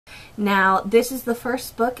Now, this is the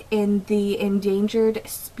first book in the Endangered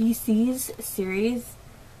Species series.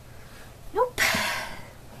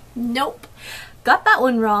 Nope. Got that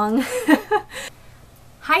one wrong.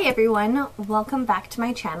 Hi everyone, welcome back to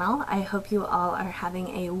my channel. I hope you all are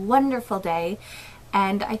having a wonderful day,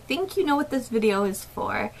 and I think you know what this video is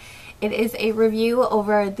for. It is a review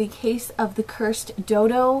over The Case of the Cursed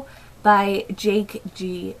Dodo by Jake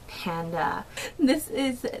G. Panda. This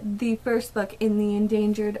is the first book in the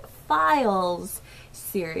Endangered Files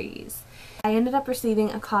series. I ended up receiving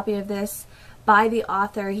a copy of this by the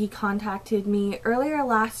author. He contacted me earlier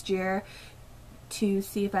last year to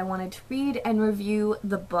see if I wanted to read and review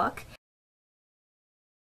the book.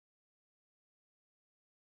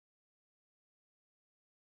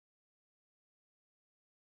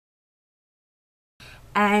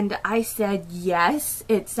 And I said yes.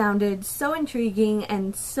 It sounded so intriguing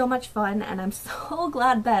and so much fun, and I'm so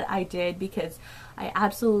glad that I did because I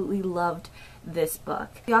absolutely loved this book.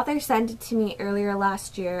 The author sent it to me earlier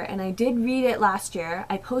last year, and I did read it last year.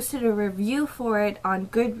 I posted a review for it on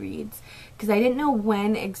Goodreads because I didn't know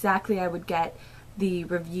when exactly I would get the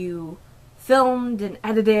review filmed and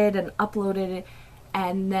edited and uploaded,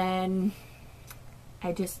 and then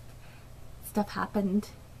stuff happened.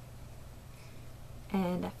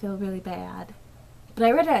 And I feel really bad. But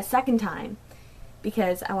I read it a second time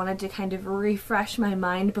because I wanted to kind of refresh my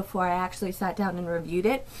mind before I actually sat down and reviewed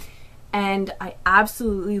it. And I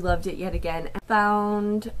absolutely loved it yet again. I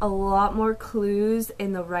found a lot more clues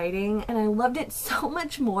in the writing, and I loved it so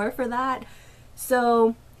much more for that.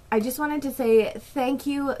 So I just wanted to say thank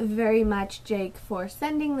you very much, Jake, for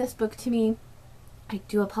sending this book to me. I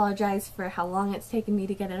do apologize for how long it's taken me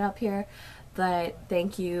to get it up here, but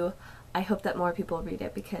thank you. I hope that more people read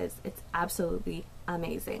it because it's absolutely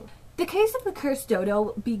amazing. The Case of the Cursed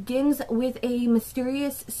Dodo begins with a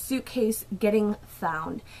mysterious suitcase getting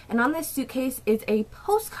found. And on this suitcase is a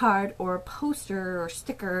postcard or poster or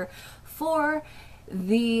sticker for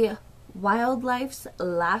the wildlife's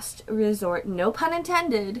last resort. No pun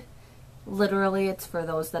intended. Literally, it's for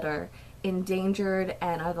those that are endangered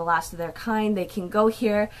and are the last of their kind. They can go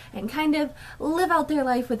here and kind of live out their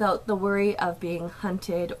life without the worry of being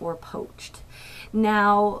hunted or poached.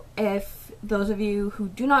 Now, if those of you who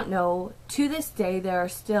do not know, to this day there are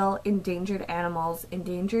still endangered animals,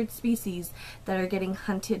 endangered species that are getting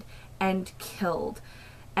hunted and killed.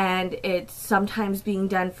 And it's sometimes being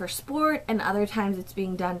done for sport and other times it's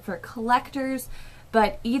being done for collectors.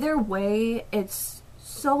 But either way, it's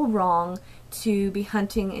so wrong to be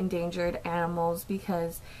hunting endangered animals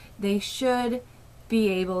because they should be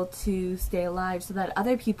able to stay alive so that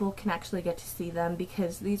other people can actually get to see them,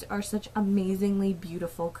 because these are such amazingly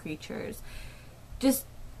beautiful creatures. Just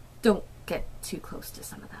don't get too close to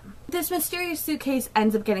some of them. This mysterious suitcase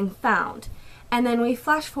ends up getting found, and then we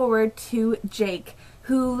flash forward to Jake,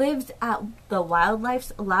 who lives at the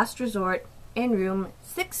wildlife's last resort in room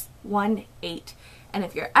 618. And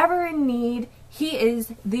if you're ever in need, he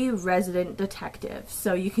is the resident detective.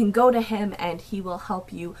 So you can go to him and he will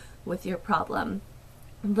help you with your problem.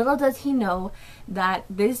 Little does he know that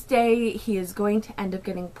this day he is going to end up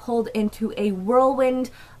getting pulled into a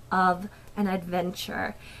whirlwind of an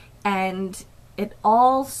adventure. And it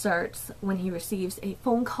all starts when he receives a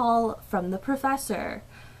phone call from the professor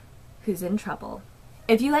who's in trouble.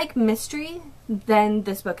 If you like mystery, then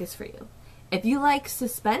this book is for you. If you like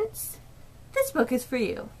suspense, this book is for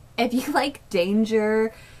you. If you like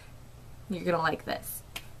danger, you're gonna like this.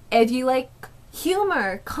 If you like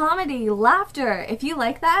humor, comedy, laughter, if you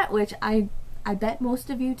like that, which I bet most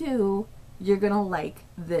of you do, you're gonna like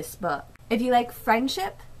this book. If you like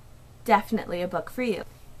friendship, definitely a book for you.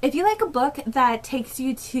 If you like a book that takes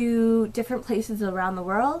you to different places around the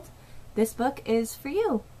world, this book is for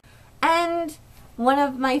you. And one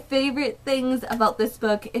of my favorite things about this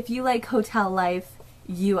book, if you like hotel life,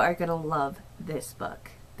 you are gonna love this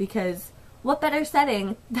book, because what better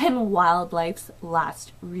setting than wildlife's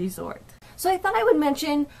last resort? So I thought I would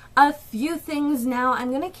mention a few things now.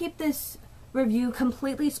 I'm gonna keep this review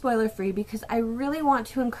completely spoiler free because I really want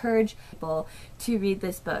to encourage people to read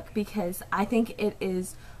this book, because I think it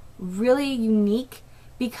is really unique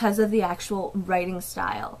because of the actual writing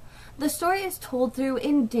style. The story is told through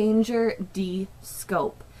Endangered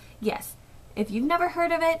scope. Yes, if you've never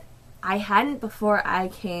heard of it, I hadn't before I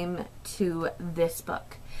came to this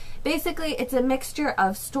book. Basically, it's a mixture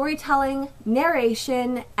of storytelling,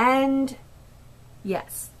 narration, and,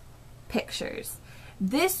 yes, pictures.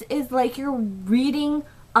 This is like you're reading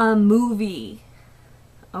a movie,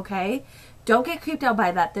 okay? Don't get creeped out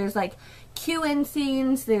by that. There's like cue-in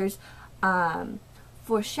scenes, there's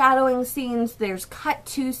foreshadowing scenes, there's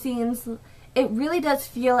cut-to scenes. it really does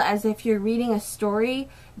feel as if you're reading a story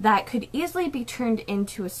that could easily be turned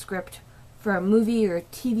into a script for a movie or a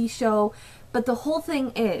TV show. But the whole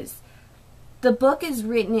thing is, the book is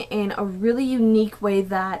written in a really unique way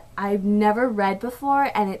that I've never read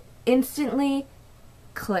before, and it instantly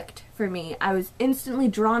clicked for me. I was instantly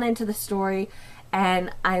drawn into the story,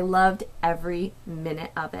 and I loved every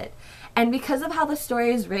minute of it. And because of how the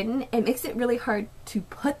story is written, it makes it really hard to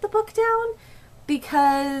put the book down,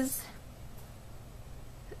 because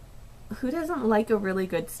who doesn't like a really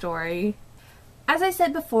good story? As I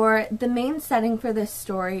said before, the main setting for this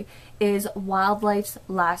story is wildlife's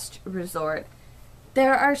last resort.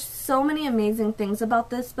 There are so many amazing things about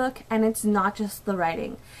this book, and it's not just the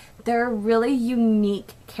writing. There are really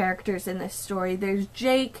unique characters in this story. There's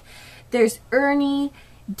Jake, there's Ernie,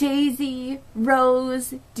 Daisy,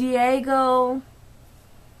 Rose, Diego.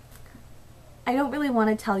 I don't really want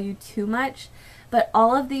to tell you too much, but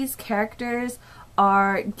all of these characters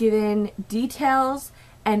are given details,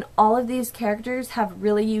 and all of these characters have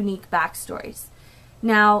really unique backstories.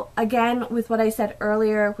 Now, again, with what I said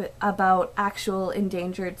earlier about actual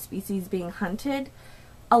endangered species being hunted,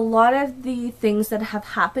 a lot of the things that have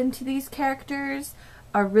happened to these characters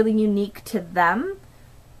are really unique to them,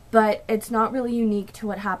 but it's not really unique to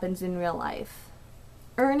what happens in real life.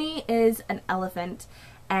 Ernie is an elephant,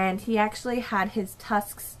 and he actually had his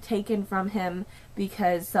tusks taken from him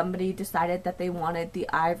because somebody decided that they wanted the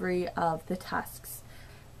ivory of the tusks.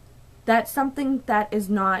 That's something that is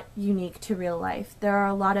not unique to real life. There are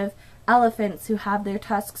a lot of elephants who have their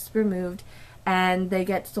tusks removed and they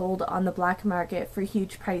get sold on the black market for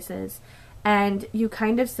huge prices. And you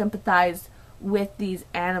kind of sympathize with these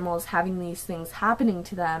animals having these things happening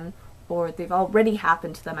to them, or they've already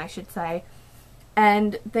happened to them, I should say.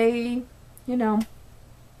 And they, you know,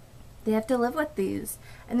 they have to live with these.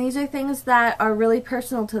 And these are things that are really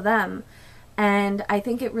personal to them. And I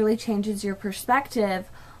think it really changes your perspective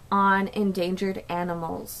on endangered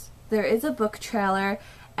animals. There is a book trailer,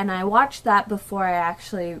 and I watched that before I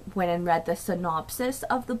actually went and read the synopsis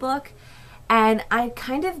of the book. And I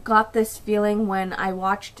kind of got this feeling when I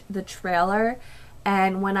watched the trailer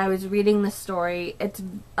and when I was reading the story. It's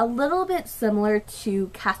a little bit similar to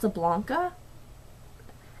Casablanca.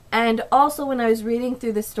 And also when I was reading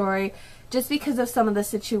through the story, just because of some of the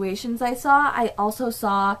situations I saw, I also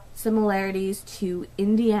saw similarities to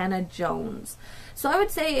Indiana Jones. So I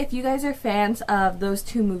would say if you guys are fans of those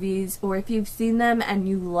two movies, or if you've seen them and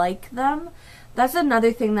you like them, that's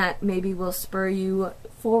another thing that maybe will spur you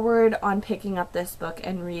forward on picking up this book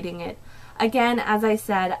and reading it. Again, as I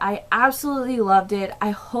said, I absolutely loved it.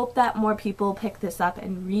 I hope that more people pick this up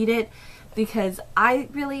and read it, because I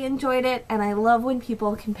really enjoyed it, and I love when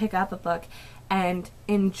people can pick up a book and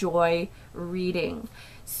enjoy reading.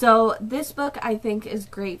 So this book I think is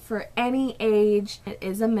great for any age. It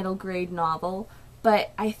is a middle grade novel,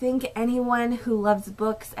 but I think anyone who loves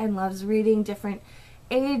books and loves reading different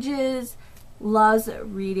ages loves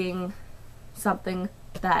reading something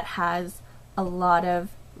that has a lot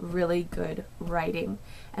of really good writing,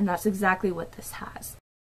 and that's exactly what this has.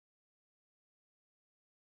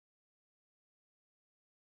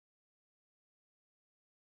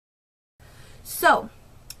 So,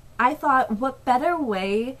 I thought, what better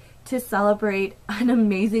way to celebrate an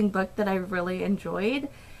amazing book that I really enjoyed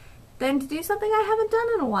than to do something I haven't done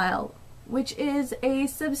in a while, which is a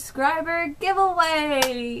subscriber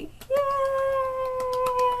giveaway! Yay!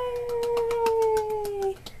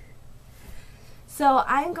 So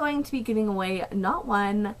I'm going to be giving away not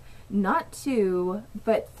one, not two,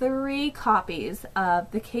 but 3 copies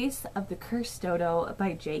of The Case of the Cursed Dodo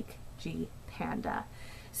by Jake G. Panda.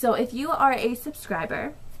 So if you are a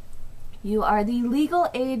subscriber, you are the legal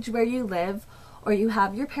age where you live, or you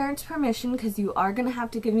have your parents' permission, because you are going to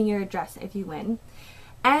have to give me your address if you win,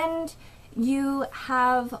 and you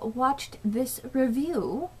have watched this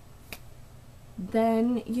review,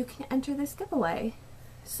 then you can enter this giveaway.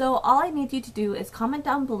 So all I need you to do is comment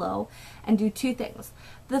down below and do 2 things.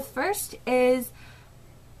 The first is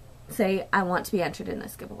say, I want to be entered in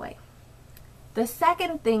this giveaway. The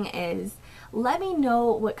second thing is, let me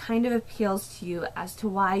know what kind of appeals to you as to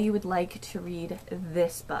why you would like to read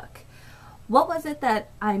this book. What was it that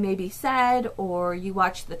I maybe said, or you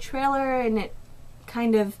watched the trailer and it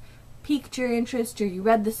kind of piqued your interest, or you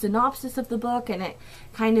read the synopsis of the book and it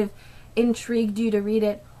kind of intrigued you to read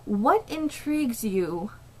it? What intrigues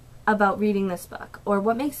you about reading this book, or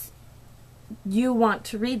what makes you want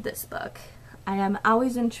to read this book? I am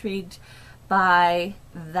always intrigued by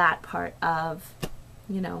that part of,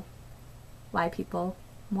 you know, why people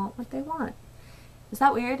want what they want. Is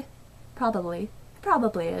that weird? Probably. It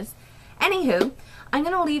probably is. Anywho, I'm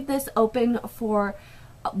going to leave this open for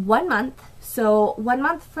 1 month. So 1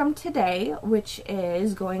 month from today, which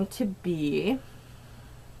is going to be...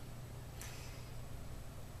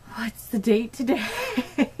 What's the date today?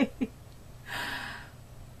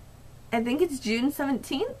 I think it's June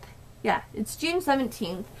 17th. Yeah, it's June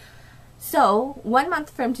 17th. So 1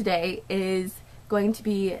 month from today is going to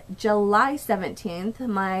be July 17th,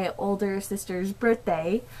 my older sister's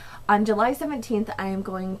birthday. On July 17th, I am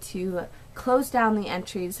going to close down the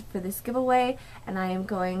entries for this giveaway, and I am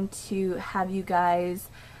going to have you guys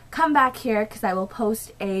come back here because I will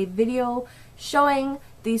post a video showing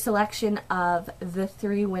the selection of the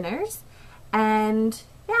 3 winners. And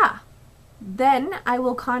yeah, then I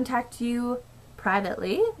will contact you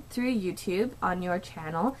privately through YouTube on your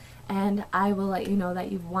channel, and I will let you know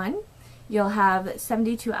that you've won. You'll have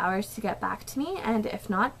 72 hours to get back to me, and if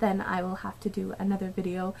not, then I will have to do another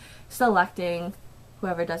video selecting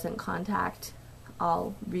whoever doesn't contact.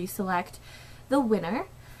 I'll reselect the winner.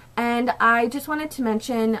 And I just wanted to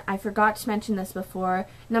mention, I forgot to mention this before,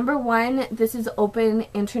 number 1, this is open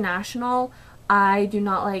international. I do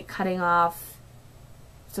not like cutting off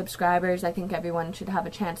subscribers. I think everyone should have a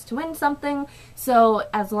chance to win something. So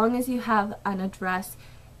as long as you have an address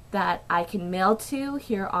that I can mail to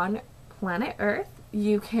here on planet Earth,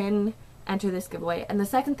 you can enter this giveaway. And the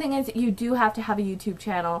second thing is, you do have to have a YouTube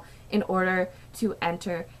channel in order to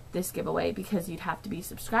enter this giveaway, because you'd have to be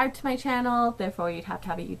subscribed to my channel, therefore you'd have to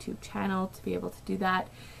have a YouTube channel to be able to do that.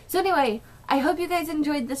 So anyway, I hope you guys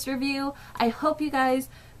enjoyed this review. I hope you guys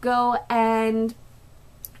go and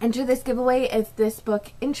enter this giveaway if this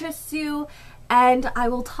book interests you, and I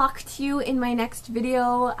will talk to you in my next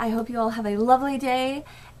video. I hope you all have a lovely day,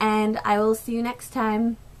 and I will see you next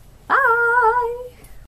time.